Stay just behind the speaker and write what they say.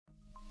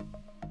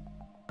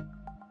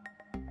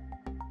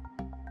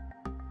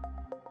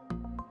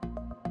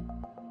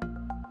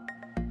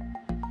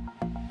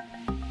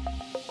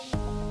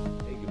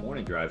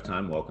Drive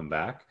Time. Welcome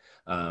back.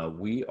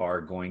 We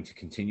are going to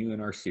continue in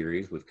our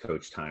series with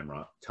Coach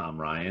Tom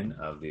Ryan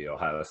of the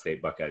Ohio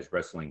State Buckeyes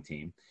wrestling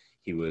team.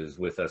 He was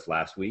with us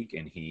last week,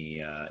 and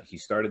he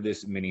started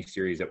this mini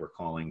series that we're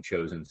calling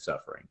Chosen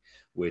Suffering,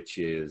 which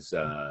is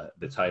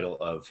the title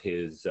of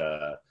his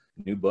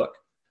new book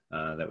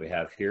that we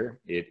have here.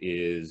 It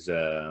is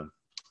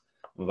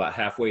about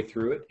halfway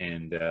through it,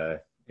 and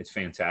it's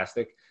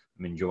fantastic.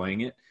 I'm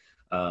enjoying it.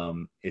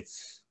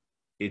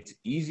 It's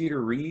easy to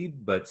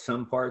read, but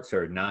some parts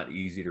are not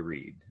easy to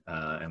read.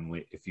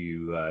 If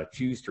you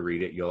choose to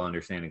read it, you'll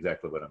understand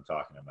exactly what I'm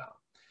talking about.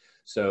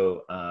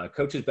 So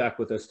Coach is back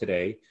with us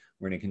today.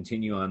 We're going to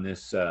continue on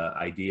this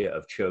idea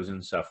of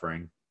chosen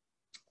suffering.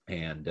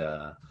 And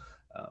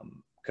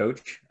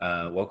Coach,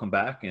 welcome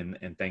back, and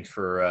thanks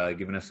for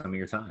giving us some of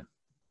your time.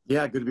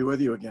 Yeah, good to be with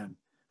you again.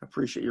 I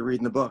appreciate you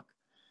reading the book.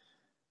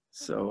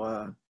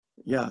 So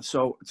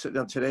so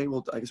today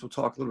I guess we'll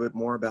talk a little bit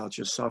more about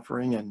just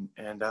suffering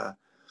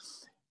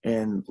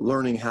and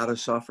learning how to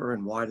suffer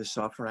and why to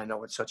suffer. I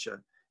know it's such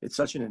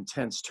an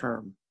intense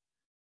term,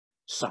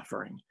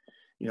 suffering.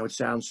 You know, it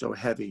sounds so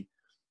heavy,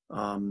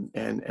 and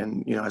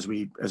you know, as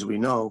we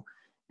know,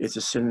 it's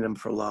a synonym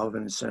for love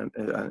and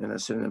a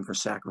synonym for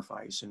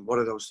sacrifice. And what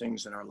are those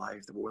things in our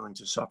life that we're willing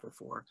to suffer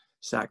for,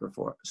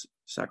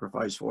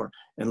 sacrifice for,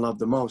 and love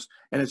the most?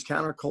 And it's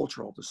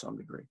countercultural to some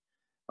degree.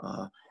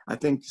 I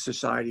think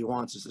society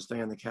wants us to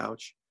stay on the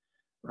couch,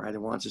 right?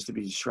 It wants us to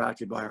be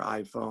distracted by our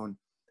iPhone.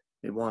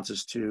 It wants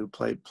us to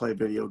play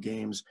video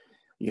games,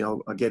 you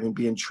know,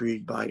 be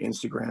intrigued by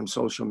Instagram,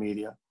 social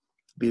media,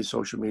 be a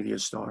social media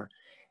star.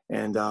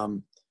 And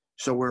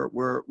so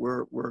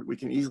we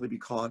can easily be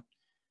caught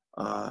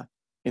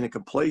in a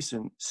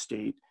complacent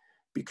state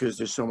because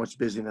there's so much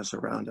busyness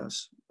around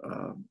us.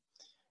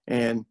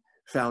 And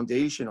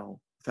foundationally,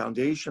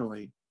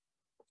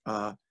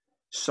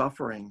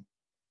 suffering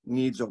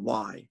needs a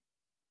why.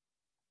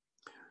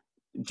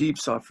 Deep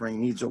suffering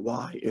needs a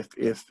why.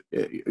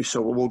 So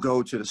we'll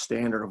go to the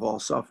standard of all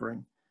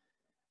suffering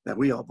that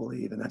we all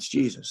believe, and that's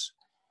Jesus.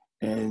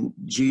 And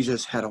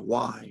Jesus had a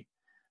why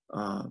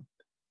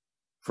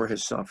for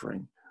his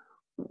suffering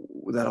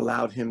that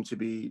allowed him to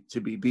be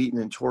beaten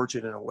and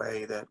tortured in a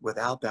way that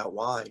without that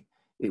why,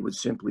 it would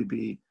simply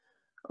be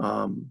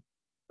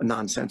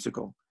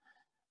nonsensical.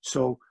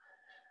 So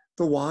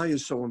the why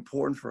is so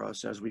important for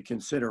us as we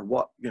consider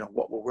what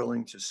we're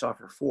willing to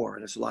suffer for.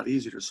 And it's a lot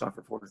easier to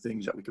suffer for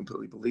things that we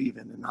completely believe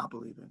in than not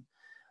believe in.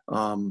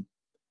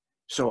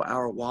 So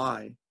our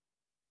why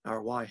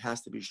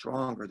has to be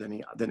stronger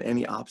than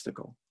any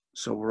obstacle.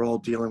 So we're all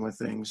dealing with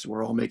things.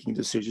 We're all making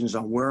decisions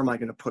on where am I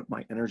going to put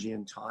my energy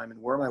and time, and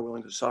where am I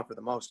willing to suffer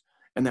the most?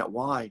 And that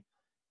why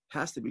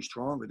has to be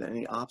stronger than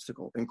any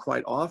obstacle. And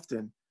quite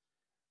often,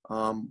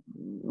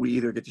 we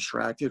either get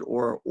distracted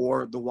or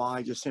the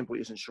why just simply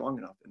isn't strong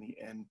enough in the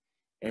end,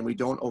 and we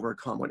don't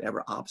overcome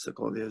whatever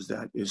obstacle it is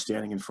that is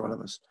standing in front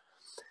of us.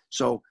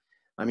 So,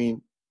 I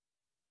mean,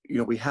 you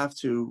know, we have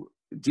to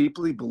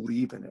deeply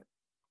believe in it,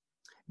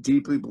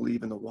 deeply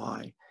believe in the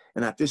why,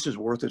 and that this is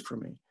worth it for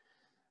me.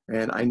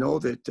 And I know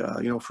that,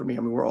 you know, for me, I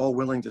mean, we're all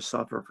willing to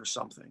suffer for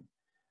something.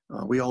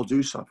 We all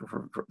do suffer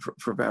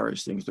for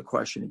various things. The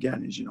question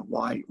again is, you know,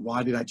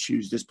 why did I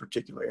choose this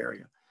particular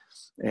area?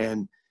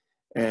 And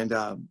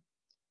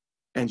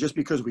just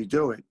because we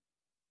do it,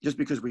 just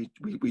because we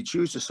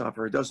choose to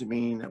suffer, it doesn't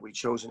mean that we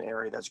chose an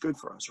area that's good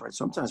for us, right?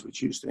 Sometimes we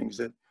choose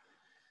things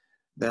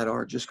that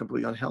are just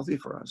completely unhealthy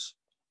for us.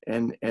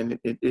 And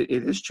it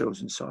is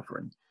chosen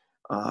suffering.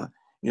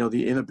 You know,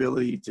 the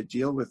inability to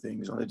deal with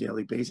things on a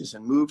daily basis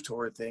and move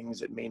toward things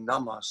that may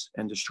numb us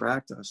and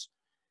distract us.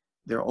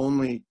 They're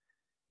only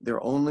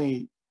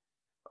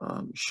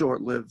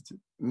short-lived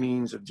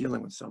means of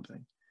dealing with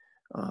something.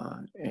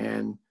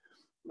 And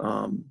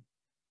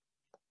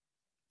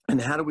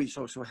how do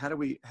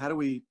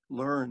we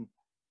learn?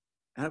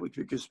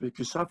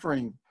 Because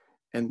suffering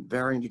and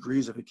varying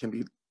degrees of it can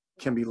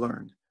be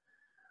learned,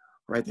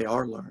 right? They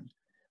are learned.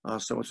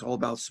 So it's all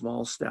about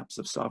small steps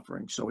of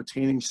suffering. So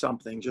attaining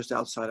something just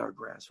outside our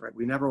grasp, right?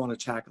 We never want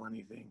to tackle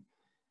anything,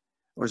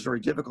 or it's very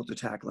difficult to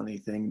tackle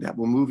anything that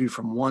will move you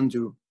from 1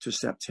 to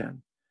step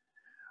 10,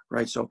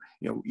 right? So,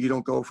 you know, you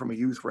don't go from a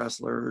youth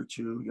wrestler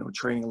to, you know,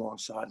 training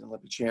alongside an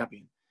Olympic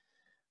champion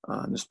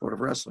in the sport of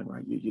wrestling,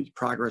 right?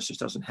 Progress just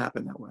doesn't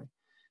happen that way.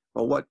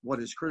 But what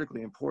is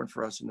critically important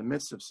for us in the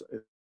midst of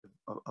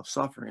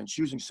suffering and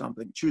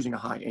choosing a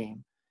high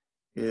aim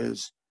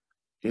is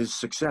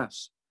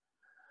success.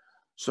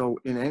 So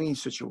in any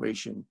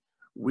situation,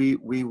 we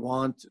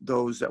want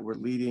those that we're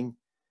leading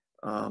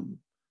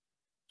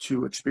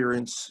to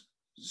experience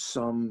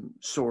some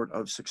sort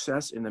of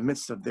success in the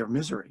midst of their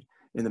misery,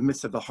 in the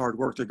midst of the hard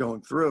work they're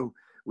going through.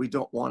 We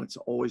don't want it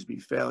to always be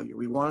failure.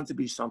 We want it to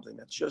be something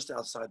that's just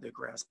outside their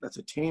grasp, that's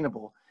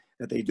attainable,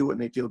 that they do it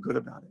and they feel good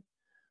about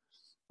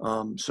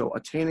it. So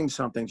attaining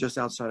something just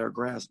outside our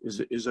grasp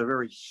is a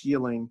very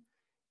healing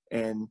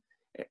and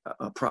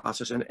a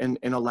process, and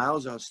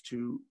allows us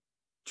to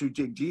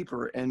dig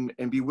deeper and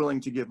be willing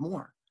to give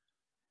more.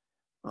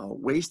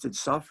 Wasted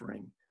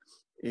suffering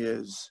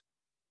is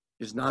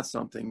is not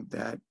something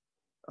that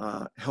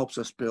helps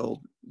us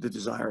build the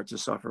desire to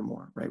suffer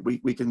more, right?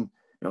 We can,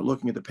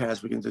 looking at the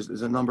past,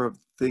 there's a number of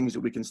things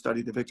that we can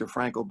study. The Viktor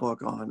Frankl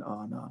book on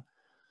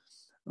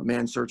A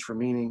Man's Search for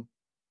Meaning,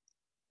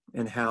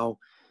 and how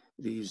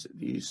these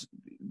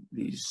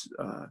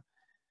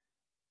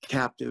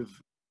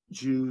captive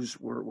Jews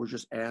were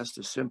just asked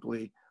to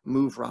simply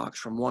move rocks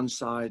from one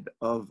side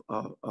of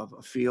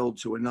a field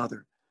to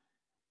another.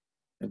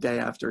 And day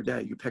after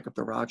day, you pick up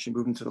the rocks, you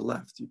move them to the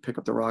left. You pick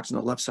up the rocks on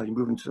the left side, you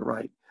move them to the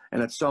right.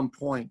 And at some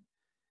point,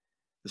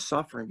 the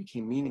suffering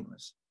became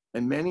meaningless.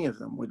 And many of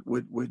them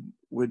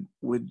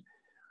would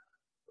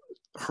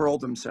hurl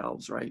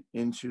themselves right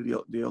into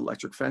the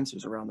electric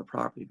fences around the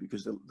property,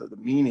 because the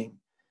meaning,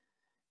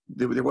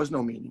 there was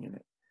no meaning in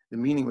it. The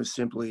meaning was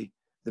simply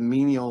the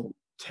menial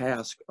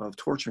task of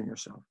torturing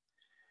yourself.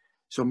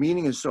 So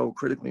meaning is so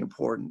critically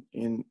important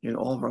in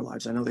all of our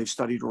lives. I know they've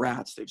studied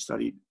rats. They've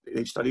studied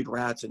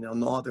rats, and they'll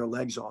gnaw their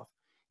legs off,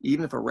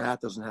 even if a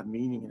rat doesn't have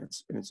meaning in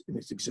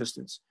its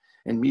existence.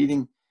 And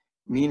meaning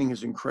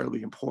is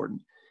incredibly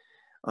important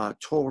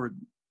toward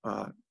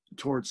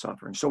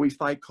suffering. So we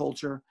fight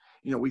culture.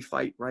 We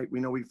fight, right? We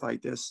know we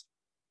fight this.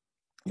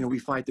 We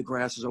fight the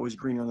grass is always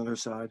green on the other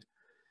side,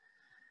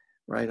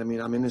 right? I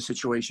mean, I'm in this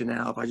situation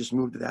now. If I just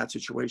move to that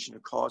situation,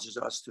 it causes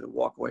us to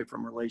walk away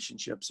from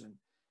relationships.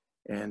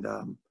 And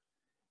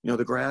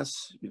the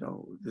grass,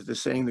 the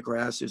saying, the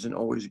grass isn't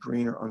always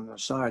greener on the other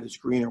side. It's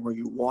greener where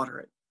you water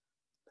it,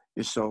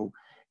 is so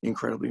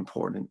incredibly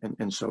important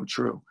and so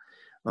true.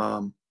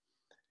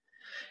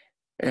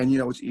 And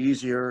it's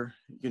easier,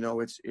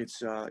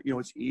 it's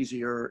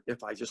easier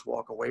if I just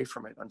walk away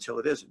from it until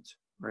it isn't,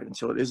 right?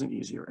 Until it isn't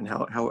easier. And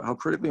how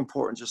critically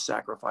important just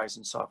sacrifice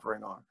and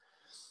suffering are.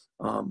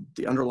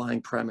 The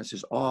underlying premise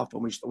is off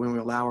when we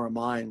allow our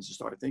minds to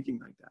start thinking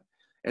like that.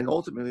 And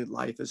ultimately,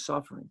 life is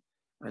suffering.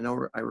 I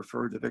know I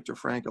referred to Viktor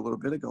Frankl a little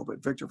bit ago,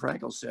 but Viktor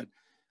Frankl said,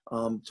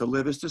 to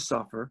live is to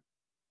suffer,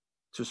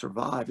 to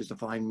survive is to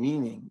find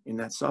meaning in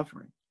that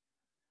suffering.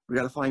 We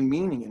got to find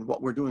meaning in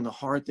what we're doing, the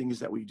hard things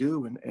that we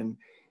do, and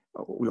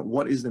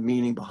what is the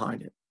meaning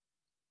behind it.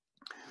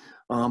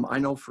 I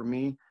know for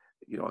me,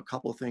 a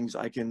couple of things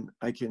I can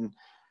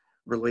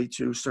relate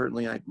to.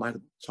 Certainly, I might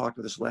have talked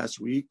about this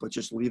last week, but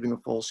just leaving a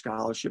full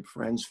scholarship,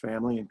 friends,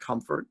 family, and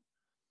comfort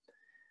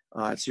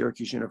at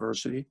Syracuse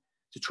University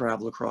to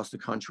travel across the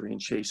country and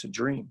chase a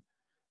dream.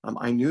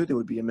 I knew there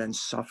would be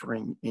immense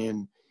suffering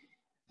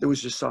there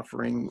was just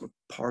suffering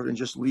part in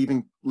just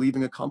leaving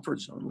a comfort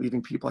zone,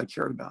 leaving people I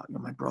cared about.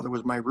 My brother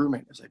was my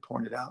roommate, as I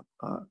pointed out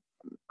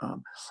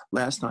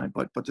last time,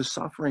 but the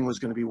suffering was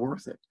going to be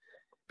worth it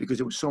because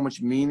it was so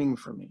much meaning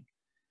for me.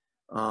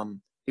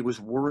 It was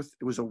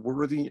a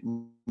worthy,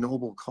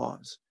 noble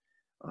cause.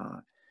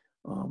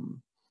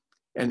 And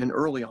then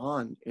early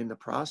on in the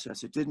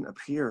process, it didn't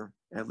appear,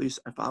 at least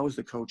if I was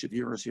the coach at the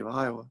University of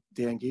Iowa,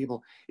 Dan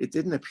Gable, it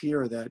didn't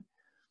appear that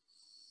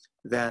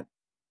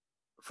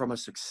from a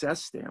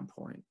success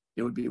standpoint,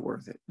 it would be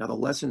worth it. Now, the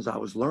lessons I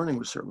was learning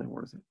was certainly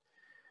worth it,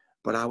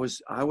 but I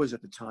was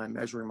at the time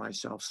measuring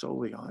myself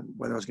solely on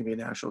whether I was going to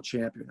be a national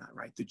champion or not,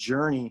 right? The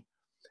journey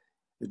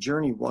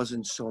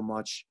wasn't so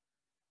much,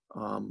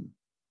 I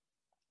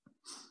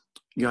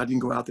didn't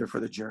go out there for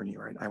the journey,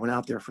 right? I went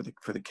out there for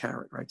the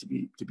carrot, right? To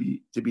be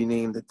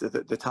named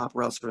the top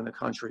wrestler in the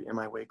country in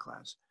my weight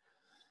class.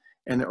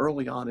 And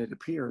early on, it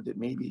appeared that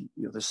maybe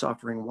the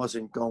suffering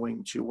wasn't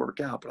going to work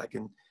out, but I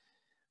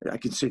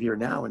can sit here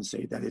now and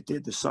say that it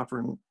did. The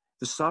suffering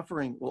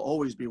will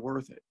always be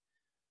worth it.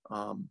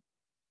 And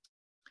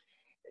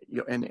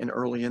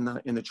early in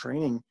the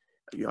training,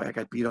 I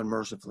got beat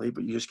unmercifully,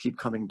 but you just keep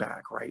coming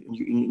back, right? And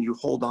you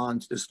hold on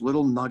to this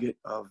little nugget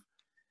of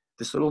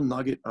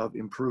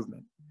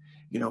improvement.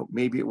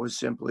 Maybe it was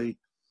simply,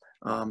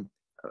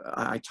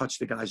 I touched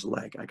the guy's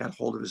leg. I got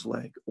hold of his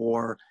leg,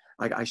 or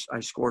I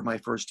scored my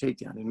first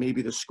takedown. And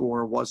maybe the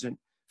score wasn't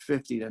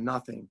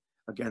 50-0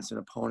 against an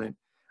opponent,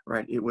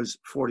 right? It was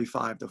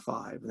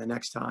 45-5. And the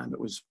next time it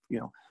was,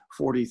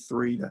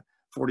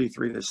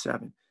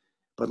 43-7.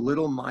 But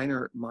little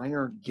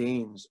minor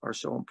gains are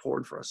so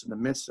important for us in the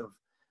midst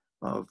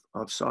of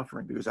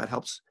suffering, because that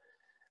helps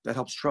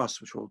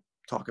trust, which we'll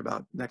talk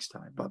about next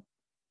time. But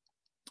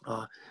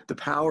the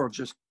power of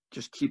just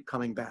keep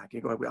coming back.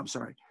 I'm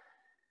sorry.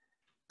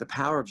 The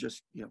power of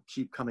just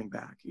keep coming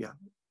back. Yeah.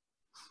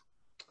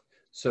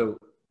 So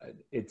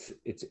it's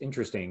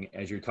interesting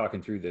as you're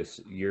talking through this.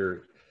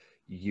 You're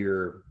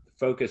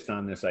focused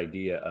on this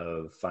idea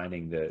of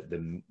finding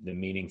the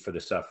meaning for the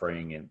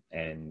suffering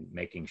and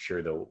making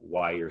sure the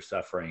why you're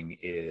suffering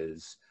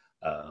is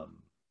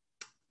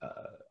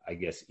I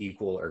guess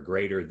equal or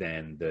greater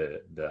than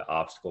the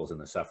obstacles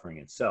and the suffering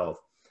itself.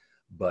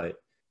 But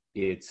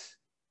it's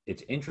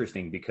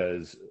interesting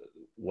because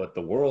what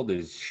the world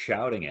is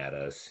shouting at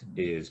us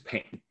is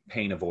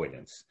pain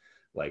avoidance.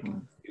 Like,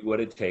 do what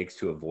it takes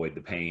to avoid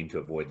the pain, to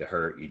avoid the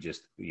hurt.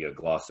 You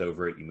gloss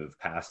over it, you move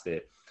past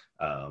it.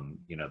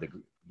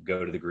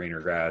 Go to the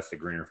greener grass, the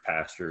greener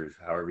pastures,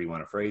 however you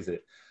want to phrase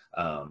it,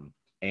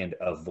 and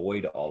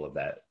avoid all of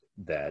that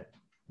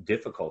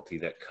difficulty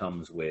that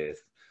comes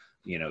with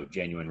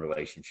genuine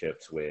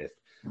relationships, with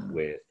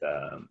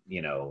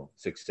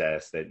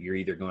success, that you're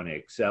either going to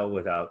excel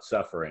without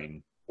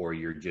suffering, or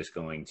you're just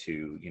going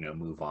to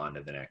move on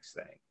to the next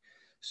thing.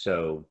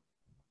 So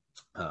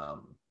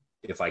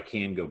if I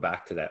can go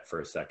back to that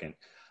for a second,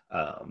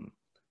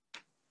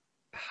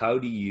 how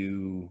do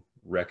you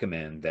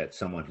recommend that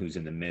someone who's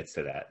in the midst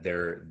of that,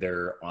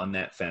 they're on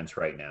that fence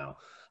right now,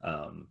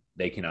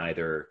 they can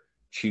either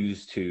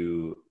choose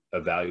to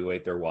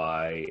evaluate their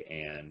why,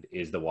 and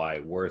is the why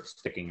worth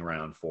sticking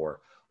around for,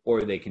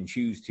 or they can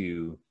choose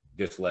to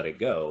just let it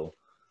go,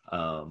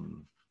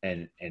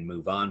 and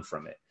move on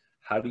from it.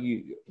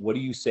 What do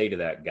you say to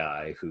that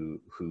guy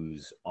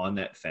who's on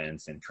that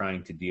fence and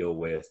trying to deal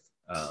with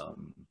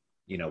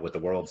with the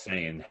world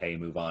saying, hey,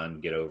 move on,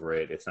 get over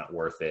it, it's not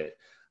worth it?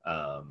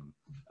 How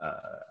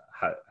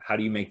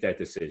do you make that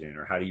decision,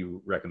 or how do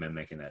you recommend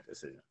making that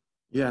decision?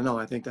 Yeah, no,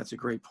 I think that's a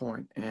great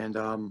point. And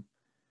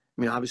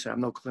obviously I'm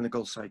no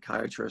clinical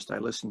psychiatrist. I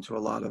listen to a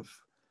lot of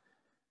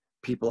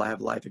people. I have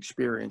life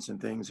experience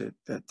and things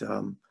that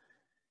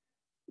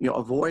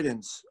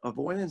avoidance,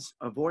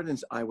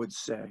 I would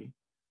say,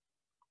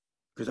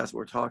 because that's what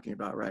we're talking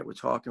about, right? We're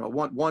talking about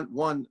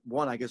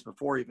one, I guess,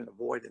 before even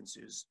avoidance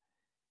is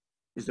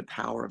the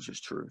power of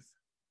just truth,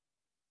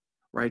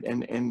 right?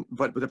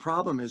 But the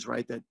problem is,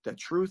 right, that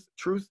truth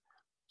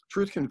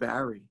can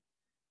vary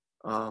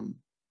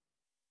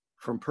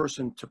from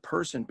person to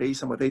person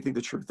based on what they think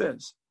the truth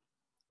is,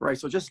 right?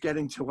 So just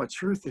getting to what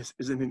truth is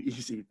isn't an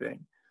easy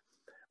thing,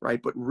 right?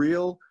 But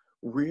real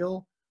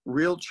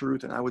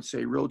truth, and I would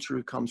say real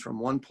truth, comes from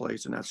one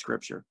place, and that's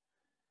Scripture,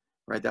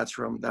 right? That's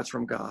from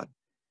God.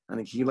 I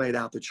think He laid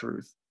out the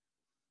truth.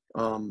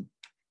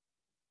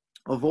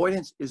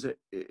 Avoidance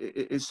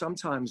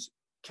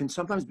can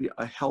sometimes be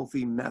a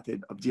healthy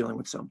method of dealing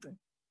with something,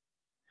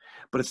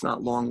 but it's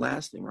not long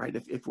lasting, right?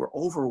 If we're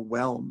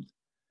overwhelmed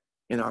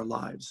in our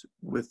lives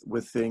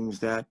with things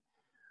that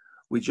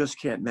we just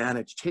can't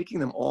manage, taking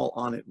them all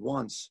on at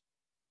once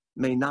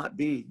may not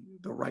be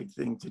the right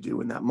thing to do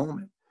in that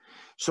moment.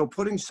 So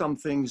putting some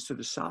things to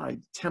the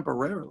side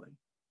temporarily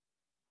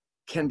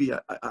can be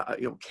a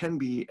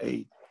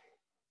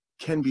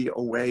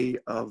way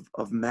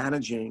of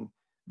managing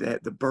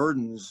the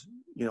burdens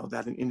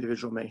that an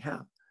individual may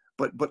have.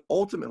 But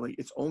ultimately,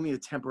 it's only a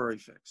temporary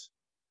fix,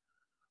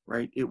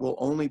 right? It will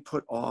only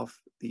put off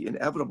the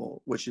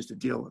inevitable, which is to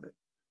deal with it,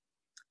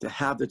 to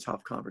have the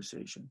tough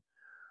conversation,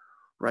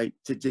 right?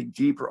 To dig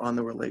deeper on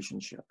the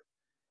relationship.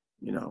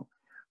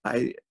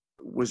 I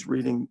was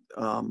reading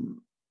a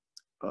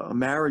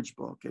marriage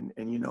book, and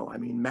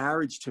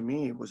marriage to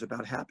me was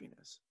about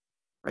happiness,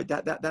 right?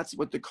 That's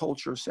what the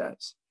culture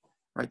says,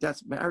 right?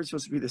 That's marriage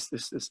supposed to be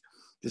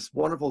this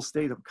wonderful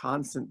state of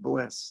constant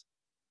bliss,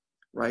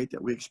 right?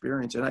 That we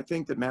experience. And I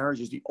think that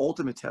marriage is the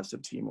ultimate test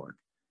of teamwork.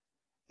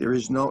 There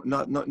is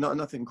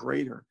nothing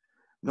greater,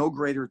 no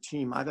greater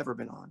team I've ever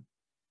been on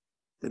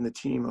than the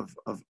team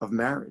of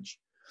marriage.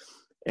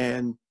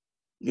 And,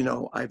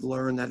 I've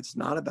learned that it's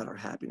not about our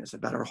happiness,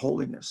 about our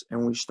holiness. And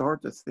when we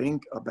start to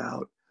think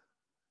about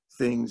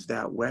things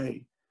that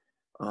way,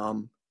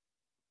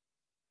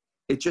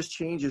 it just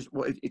changes.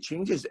 Well, it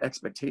changes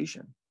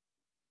expectation,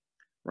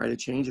 right? It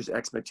changes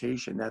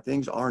expectation that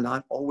things are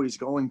not always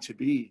going to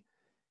be,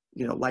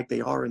 like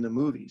they are in the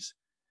movies,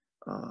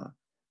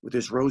 with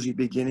this rosy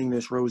beginning,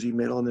 this rosy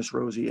middle, and this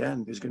rosy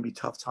end. There's going to be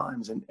tough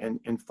times,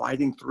 and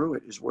fighting through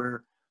it is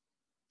where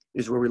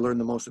we learn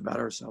the most about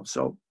ourselves.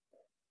 So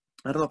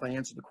I don't know if I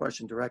answered the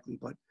question directly,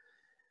 but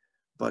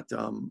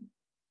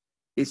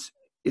it's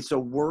a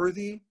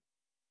worthy.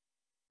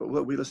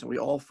 But we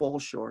all fall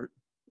short.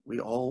 We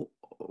all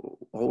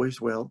always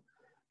will.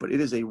 But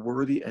it is a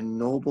worthy and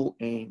noble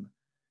aim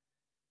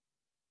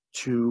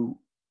to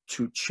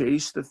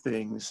chase the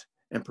things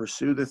and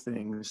pursue the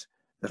things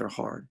that are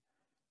hard.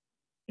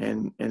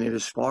 And it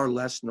is far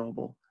less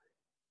noble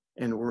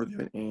and worthy of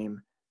an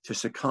aim to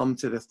succumb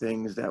to the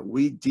things that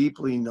we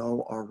deeply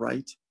know are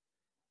right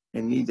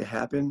and need to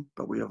happen,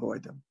 but we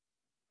avoid them.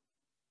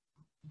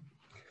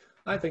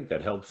 I think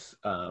that helps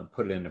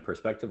put it into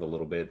perspective a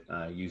little bit,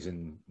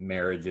 using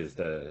marriage as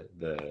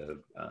the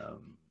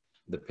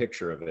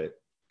picture of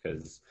it,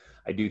 because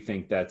I do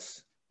think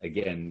that's,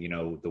 again,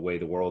 the way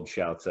the world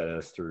shouts at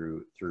us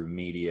through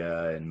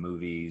media and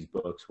movies,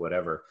 books,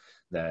 whatever,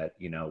 that,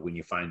 when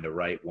you find the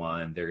right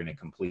one, they're going to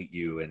complete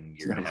you and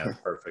you're going to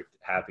have perfect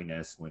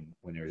happiness, when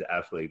there's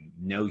absolutely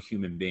no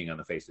human being on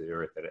the face of the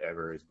earth that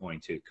ever is going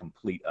to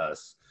complete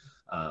us.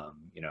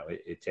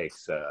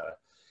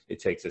 It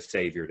takes a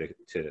savior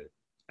to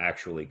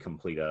actually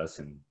complete us,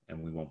 and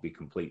we won't be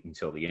complete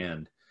until the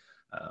end.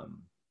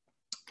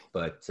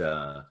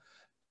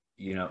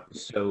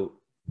 So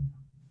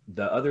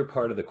the other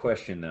part of the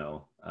question,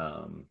 though,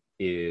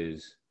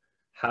 is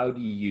how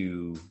do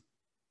you,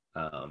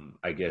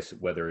 I guess,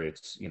 whether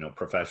it's,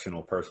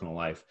 professional, personal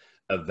life,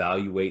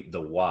 evaluate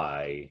the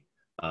why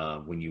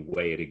when you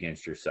weigh it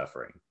against your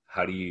suffering?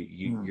 How do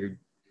you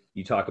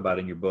talk about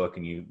in your book,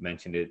 and you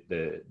mentioned it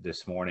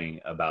this morning,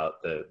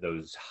 about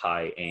those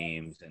high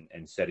aims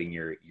and setting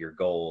your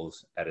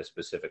goals at a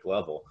specific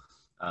level.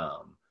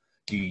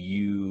 do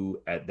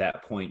you at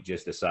that point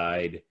just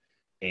decide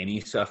any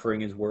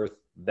suffering is worth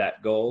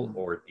that goal,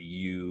 or do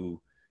you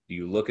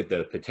look at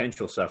the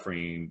potential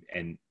suffering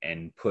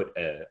and put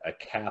a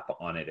cap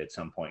on it at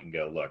some point and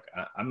go, look,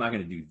 I'm not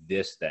going to do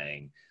this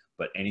thing,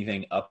 but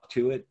anything up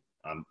to it,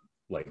 I'm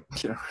like,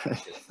 yeah,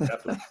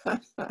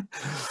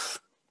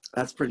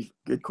 that's a pretty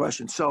good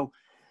question. So,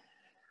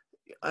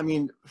 I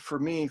mean, for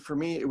me,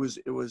 it was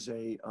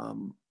a,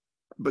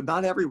 but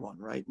not everyone,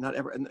 right? Not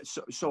every, and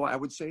so I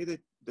would say that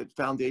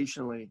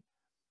foundationally,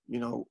 you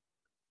know,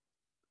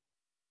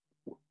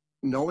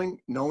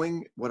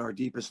 knowing what our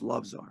deepest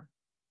loves are,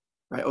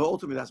 right?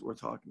 Ultimately, that's what we're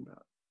talking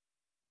about,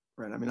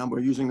 right? I mean, we're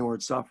using the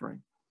word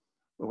suffering,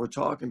 but we're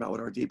talking about what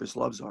our deepest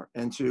loves are,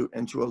 and to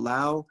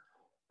allow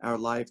our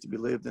life to be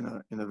lived in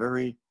a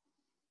very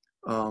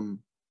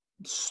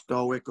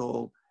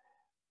stoical,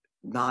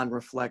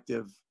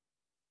 non-reflective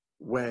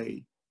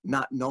way,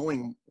 not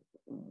knowing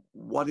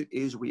what it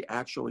is we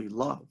actually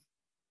love,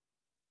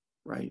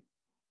 right,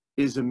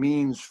 is a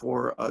means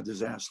for a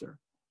disaster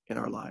in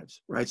our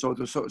lives, right? So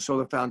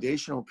the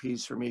foundational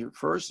piece for me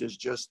first is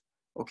just,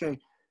 okay,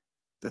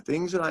 the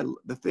things that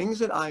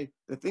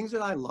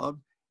I love,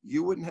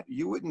 you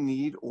wouldn't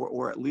need,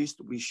 or at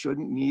least we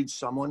shouldn't need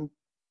someone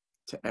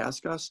to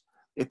ask us.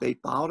 If they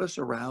followed us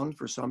around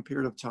for some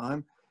period of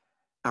time,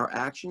 our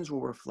actions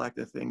will reflect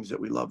the things that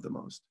we love the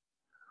most.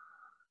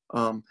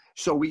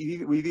 So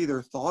we've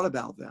either thought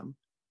about them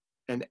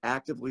and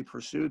actively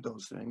pursued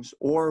those things,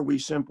 or we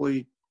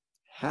simply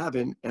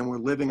haven't, and we're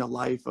living a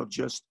life of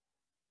just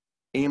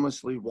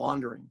aimlessly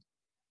wandering.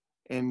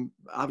 And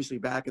obviously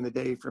back in the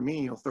day for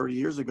me, 30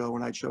 years ago,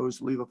 when I chose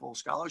to leave a full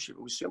scholarship,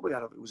 it was simply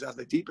out of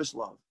the deepest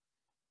love,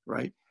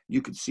 right?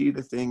 You could see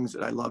the things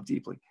that I love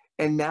deeply.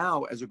 And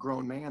now, as a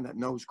grown man that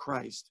knows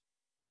Christ,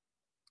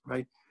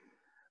 right?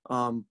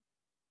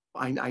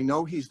 I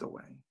know he's the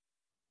way,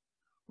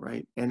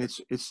 right? And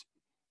it's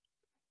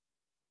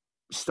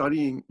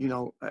studying,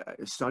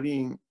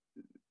 studying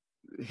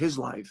his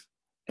life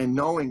and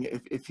knowing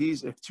if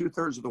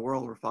 2/3 of the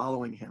world are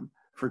following him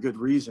for good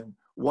reason,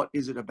 what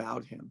is it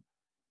about him?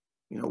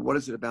 What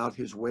is it about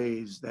his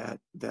ways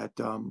that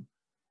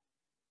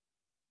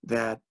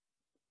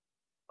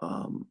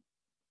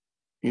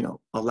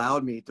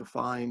allowed me to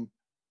find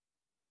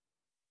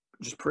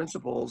just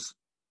principles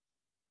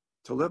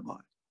to live by.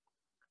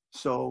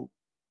 So,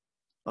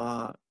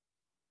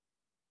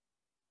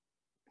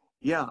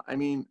 yeah, I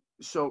mean,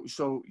 so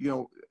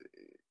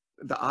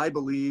the I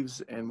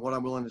believes and what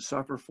I'm willing to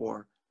suffer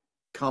for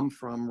come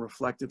from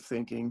reflective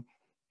thinking,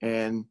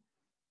 and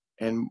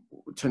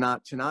to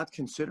not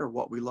consider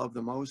what we love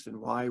the most and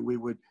why we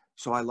would.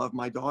 So I love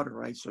my daughter,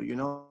 right? So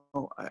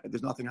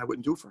there's nothing I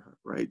wouldn't do for her,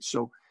 right?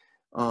 So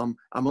I'm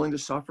willing to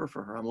suffer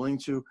for her. I'm willing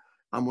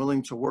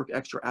to work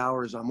extra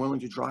hours. I'm willing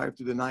to drive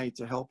through the night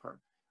to help her.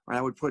 Right?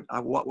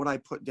 What would I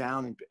put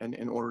down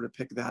in order to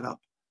pick that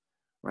up,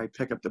 right?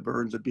 Pick up the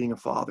burdens of being a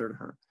father to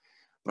her.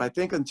 But I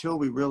think until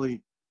we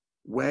really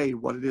weigh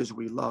what it is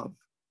we love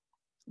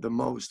the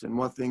most and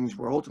what things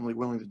we're ultimately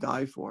willing to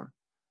die for,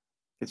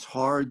 it's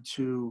hard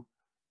to.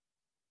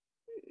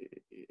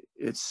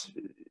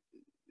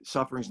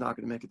 Suffering's not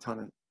going to make a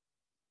ton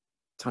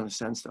of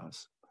sense to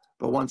us.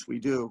 But once we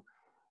do,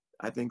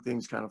 I think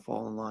things kind of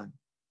fall in line.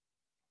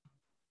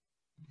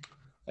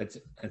 That's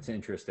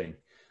interesting.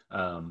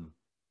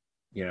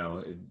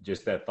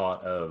 Just that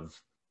thought of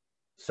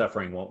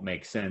suffering won't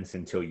make sense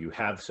until you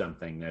have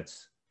something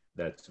that's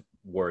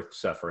worth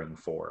suffering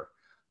for.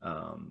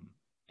 I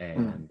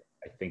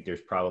think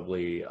there's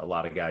probably a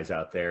lot of guys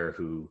out there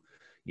who,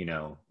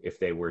 if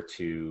they were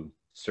to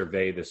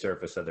survey the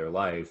surface of their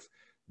life,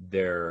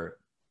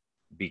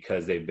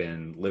 because they've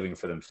been living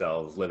for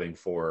themselves, living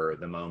for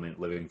the moment,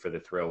 living for the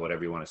thrill,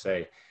 whatever you want to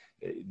say,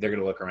 they're going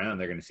to look around,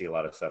 they're going to see a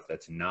lot of stuff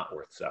that's not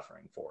worth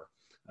suffering for.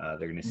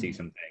 They're going to see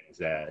some things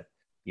that,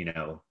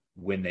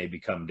 when they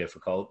become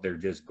difficult, they're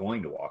just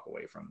going to walk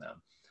away from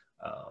them.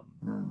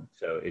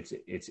 So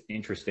it's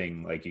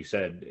interesting, like you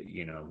said,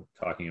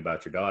 talking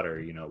about your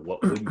daughter,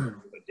 what would you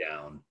put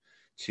down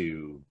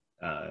to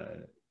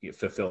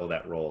fulfill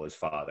that role as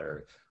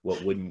father?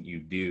 What wouldn't you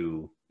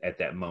do at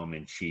that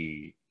moment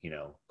she,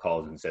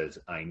 calls and says,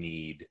 I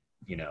need,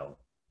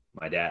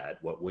 my dad?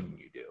 What wouldn't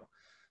you do?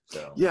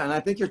 So yeah, and I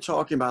think you're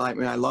talking about, I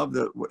mean, I love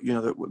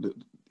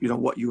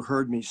what you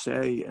heard me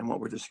say and what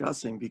we're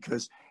discussing,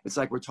 because it's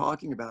like we're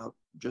talking about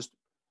just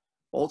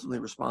ultimately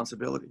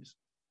responsibilities,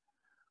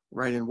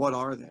 right? And what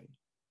are they?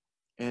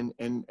 And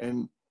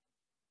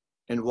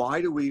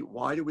why do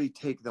we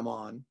take them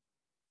on?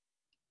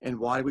 And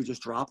why do we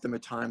just drop them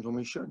at times when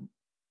we shouldn't?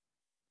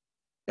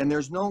 And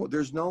there's no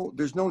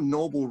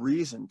noble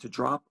reason to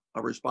drop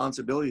a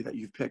responsibility that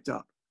you've picked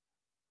up.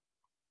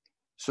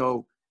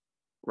 So,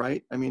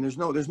 right? I mean, there's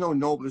no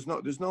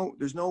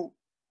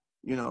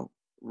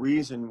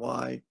reason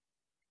why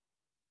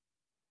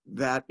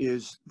that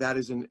is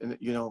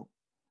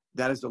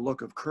the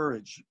look of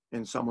courage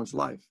in someone's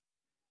life.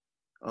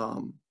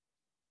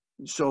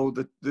 So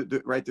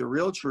the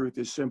real truth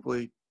is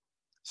simply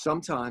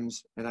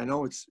sometimes, and I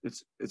know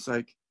it's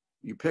like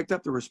you picked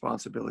up the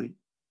responsibility,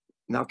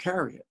 Now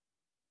carry it,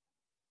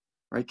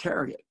 right?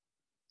 Carry it,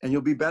 and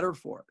you'll be better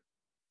for it.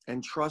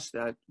 And trust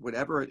that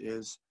whatever it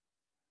is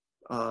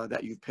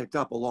that you've picked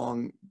up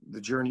along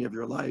the journey of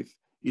your life,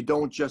 you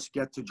don't just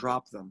get to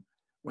drop them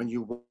when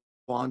you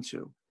want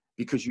to,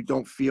 because you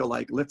don't feel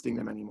like lifting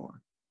them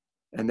anymore.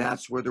 And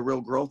that's where the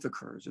real growth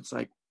occurs. It's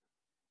like,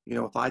 you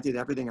know, if I did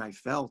everything I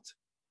felt,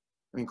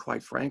 I mean,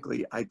 quite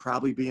frankly, I'd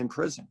probably be in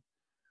prison,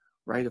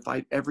 right? If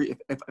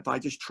I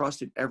just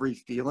trusted every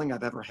feeling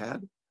I've ever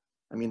had,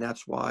 I mean,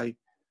 that's why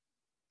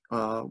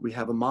we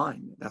have a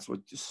mind. That's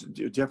what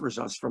differs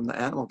us from the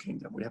animal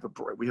kingdom. We have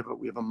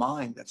a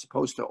mind that's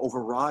supposed to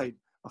override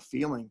a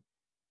feeling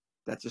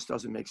that just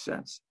doesn't make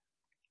sense.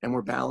 And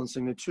we're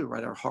balancing the two,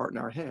 right? Our heart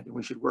and our head, and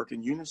we should work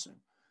in unison.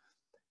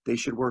 They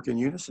should work in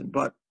unison.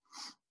 But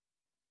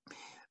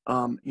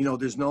you know,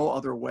 there's no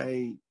other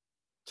way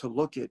to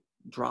look at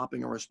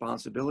dropping a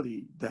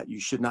responsibility that you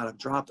should not have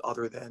dropped,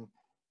 other than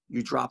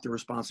you dropped a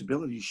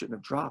responsibility you shouldn't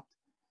have dropped.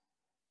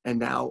 And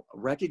now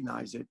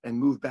recognize it and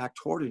move back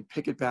toward it and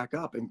pick it back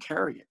up and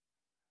carry it,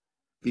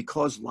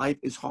 because life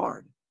is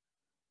hard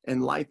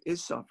and life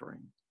is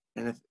suffering.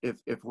 And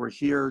if we're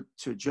here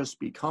to just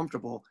be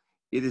comfortable,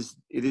 it is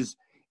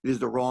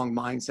the wrong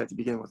mindset to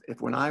begin with.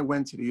 If when I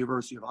went to the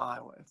University of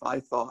Iowa, if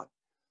I thought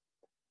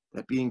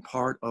that being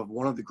part of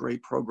one of the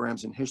great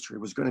programs in history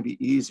was going to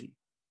be easy,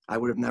 I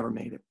would have never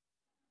made it,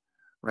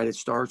 right? It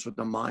starts with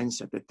the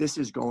mindset that this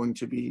is going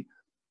to be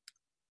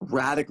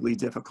radically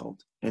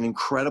difficult and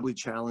incredibly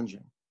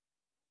challenging,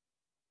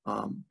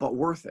 but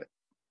worth it.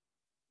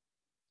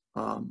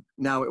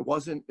 Now, it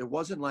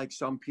wasn't like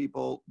some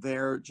people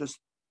there just,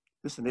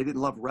 listen, they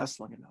didn't love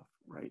wrestling enough,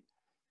 right?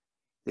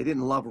 They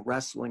didn't love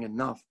wrestling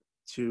enough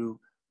to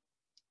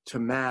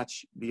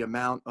match the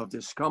amount of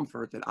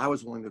discomfort that I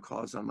was willing to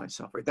cause on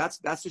myself, right? That's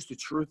just the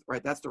truth,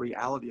 right? That's the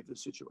reality of the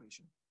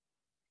situation.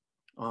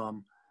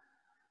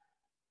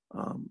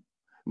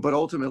 But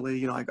ultimately,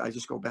 you know, I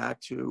just go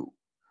back to,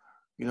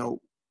 you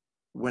know,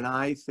 when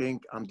I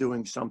think I'm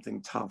doing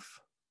something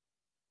tough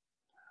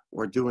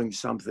or doing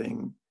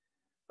something,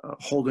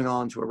 holding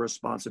on to a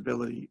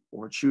responsibility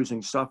or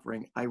choosing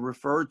suffering, I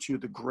refer to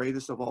the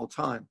greatest of all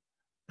time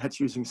at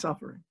choosing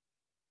suffering.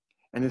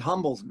 And it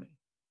humbles me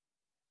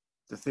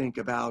to think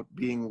about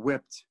being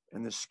whipped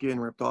and the skin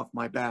ripped off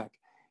my back,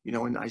 you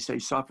know, and I say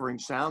suffering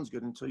sounds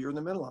good until you're in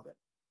the middle of it.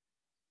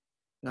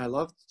 And I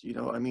love, you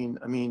know, I mean,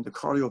 the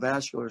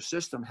cardiovascular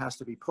system has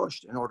to be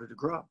pushed in order to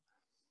grow.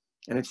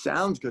 And it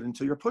sounds good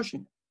until you're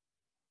pushing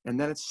it. And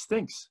then it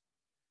stinks.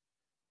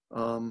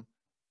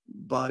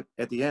 But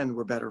at the end,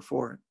 we're better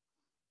for it.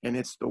 And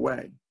it's the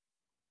way.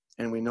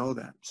 And we know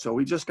that. So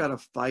we just got to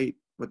fight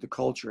with the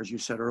culture. As you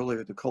said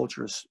earlier, the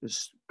culture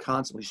is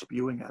constantly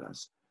spewing at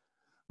us,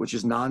 which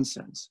is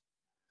nonsense.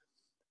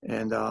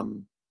 And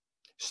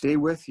stay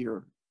with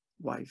your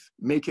wife.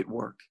 Make it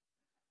work.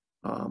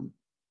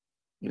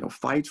 You know,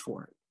 fight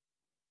for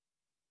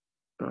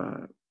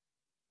it.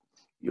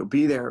 You'll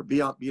be there,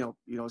 be on,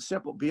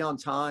 simple, be on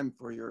time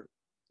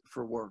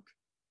for work.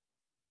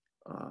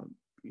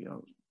 You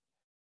know,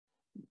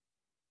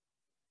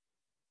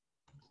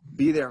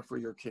 be there for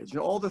your kids, you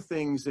know, all the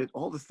things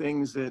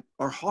that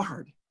are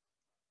hard,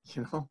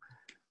 you know.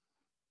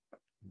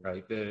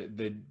 Right.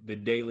 The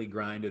daily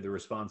grind of the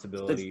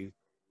responsibilities.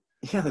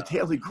 Yeah. The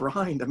daily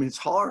grind. I mean, it's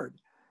hard.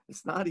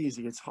 It's not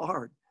easy. It's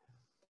hard,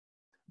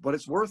 but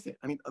it's worth it.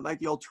 I mean, like,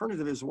 the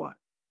alternative is what,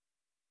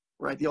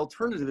 right? The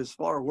alternative is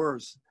far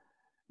worse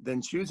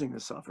than choosing to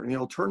suffer. And the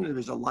alternative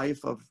is a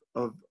life of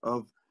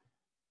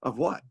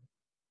what?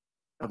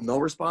 Of no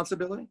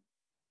responsibility.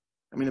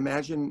 I mean,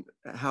 imagine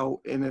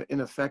how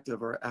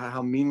ineffective or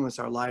how meaningless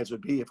our lives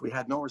would be if we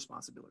had no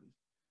responsibility.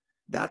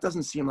 That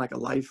doesn't seem like a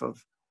life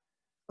of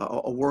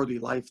a worthy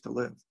life to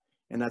live.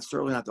 And that's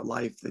certainly not the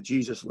life that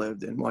Jesus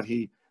lived and what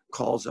he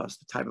calls us,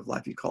 the type of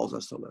life he calls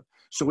us to live.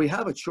 So we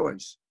have a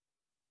choice,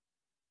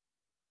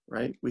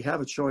 right? We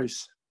have a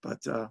choice,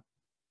 but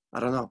I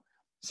don't know.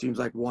 It seems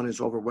like one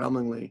is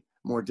overwhelmingly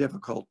more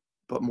difficult,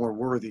 but more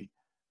worthy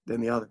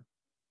than the other.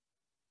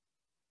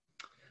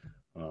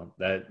 Well,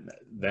 that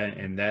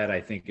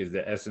I think is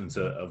the essence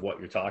of what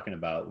you're talking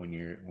about when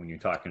you're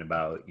talking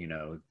about, you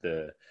know,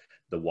 the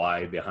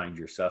why behind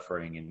your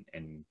suffering,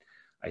 and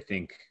I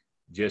think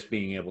just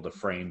being able to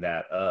frame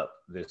that up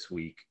this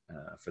week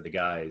for the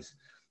guys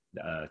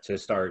to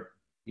start,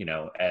 you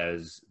know,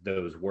 as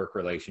those work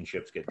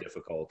relationships get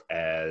difficult,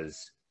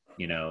 as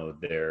you know,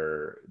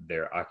 their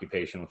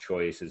occupational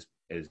choice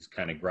is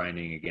kind of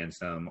grinding against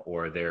them,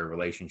 or their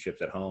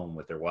relationships at home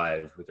with their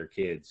wives, with their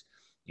kids.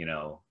 You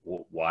know,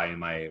 why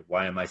am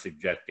I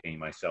subjecting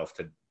myself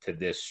to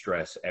this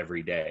stress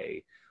every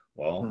day?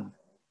 Well,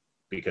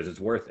 because it's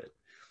worth it.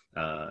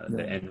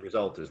 The end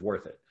result is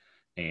worth it.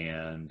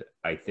 And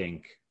I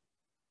think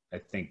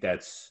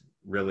that's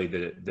really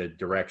the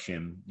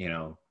direction, you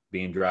know,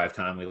 being Drive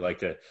Time, we like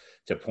to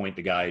point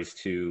the guys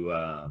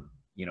to,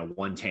 you know,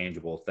 one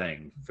tangible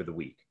thing for the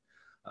week.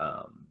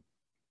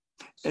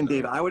 And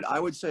Dave, I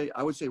would say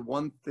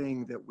one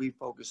thing that we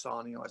focus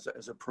on, you know,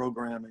 as a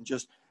program, and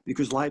just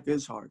because life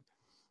is hard,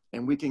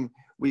 and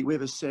we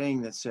have a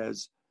saying that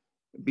says,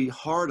 be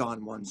hard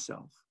on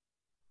oneself,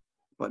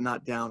 but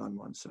not down on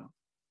oneself.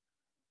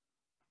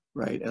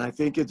 Right. And I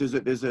think there's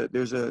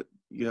a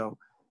you know,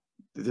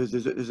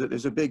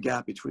 there's a big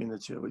gap between the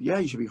two. Yeah,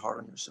 you should be hard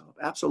on yourself.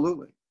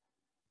 Absolutely.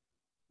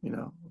 You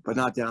know, but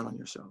not down on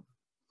yourself.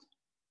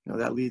 You know,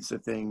 that leads to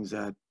things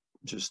that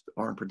just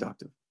aren't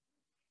productive.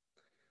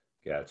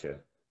 Gotcha.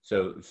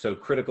 So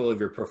critical of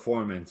your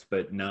performance,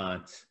 but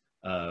not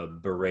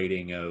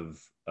berating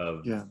of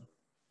Yeah,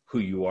 who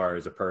you are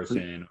as a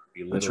person,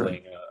 or that's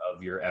right. belittling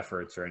of your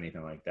efforts or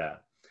anything like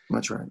that.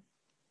 That's right.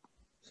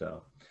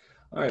 So,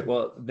 all right.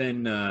 Well,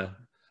 then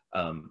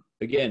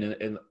again,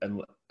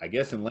 and I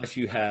guess unless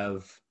you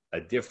have a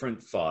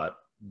different thought,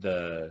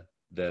 the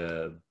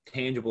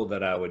tangible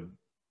that I would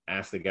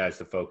ask the guys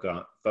to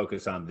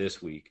focus on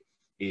this week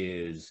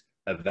is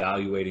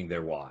evaluating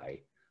their why.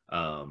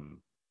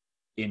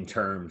 In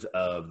terms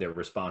of their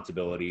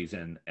responsibilities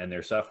and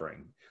their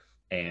suffering,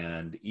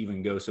 and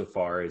even go so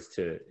far as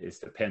to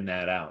pen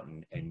that out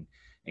and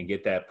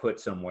get that put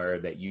somewhere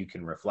that you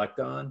can reflect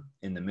on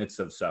in the midst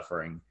of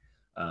suffering,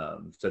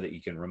 so that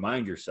you can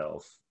remind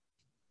yourself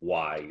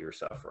why you're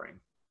suffering.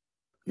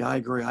 Yeah, I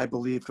agree. I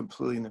believe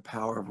completely in the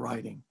power of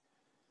writing.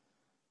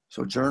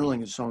 So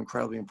journaling is so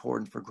incredibly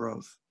important for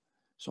growth.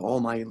 So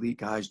all my elite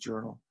guys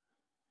journal.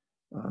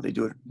 They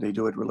do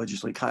it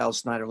religiously. Kyle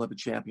Snyder, Olympic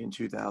champion,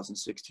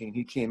 2016.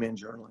 He came in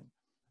journaling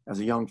as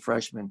a young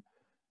freshman,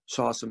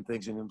 saw some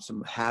things in him,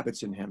 some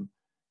habits in him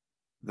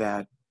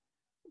that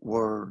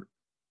were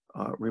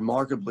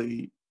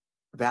remarkably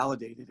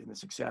validated in the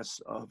success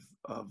of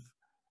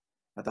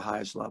at the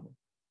highest level.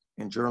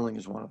 And journaling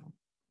is one of them.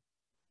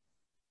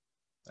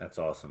 That's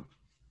awesome.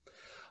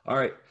 All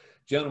right,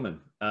 gentlemen,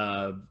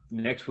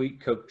 next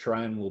week, Coach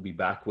Ryan will be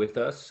back with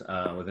us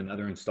with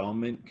another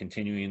installment,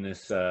 continuing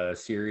this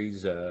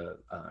series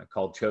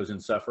called Chosen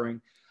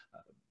Suffering.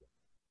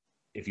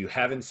 If you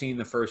haven't seen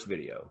the first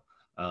video,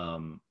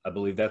 I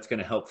believe that's going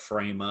to help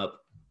frame up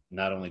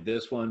not only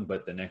this one,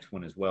 but the next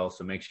one as well.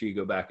 So make sure you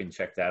go back and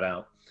check that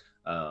out.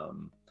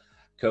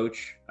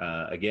 Coach,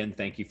 again,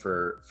 thank you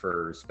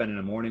for spending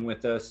a morning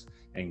with us.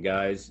 And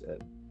guys,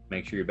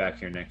 make sure you're back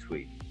here next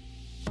week.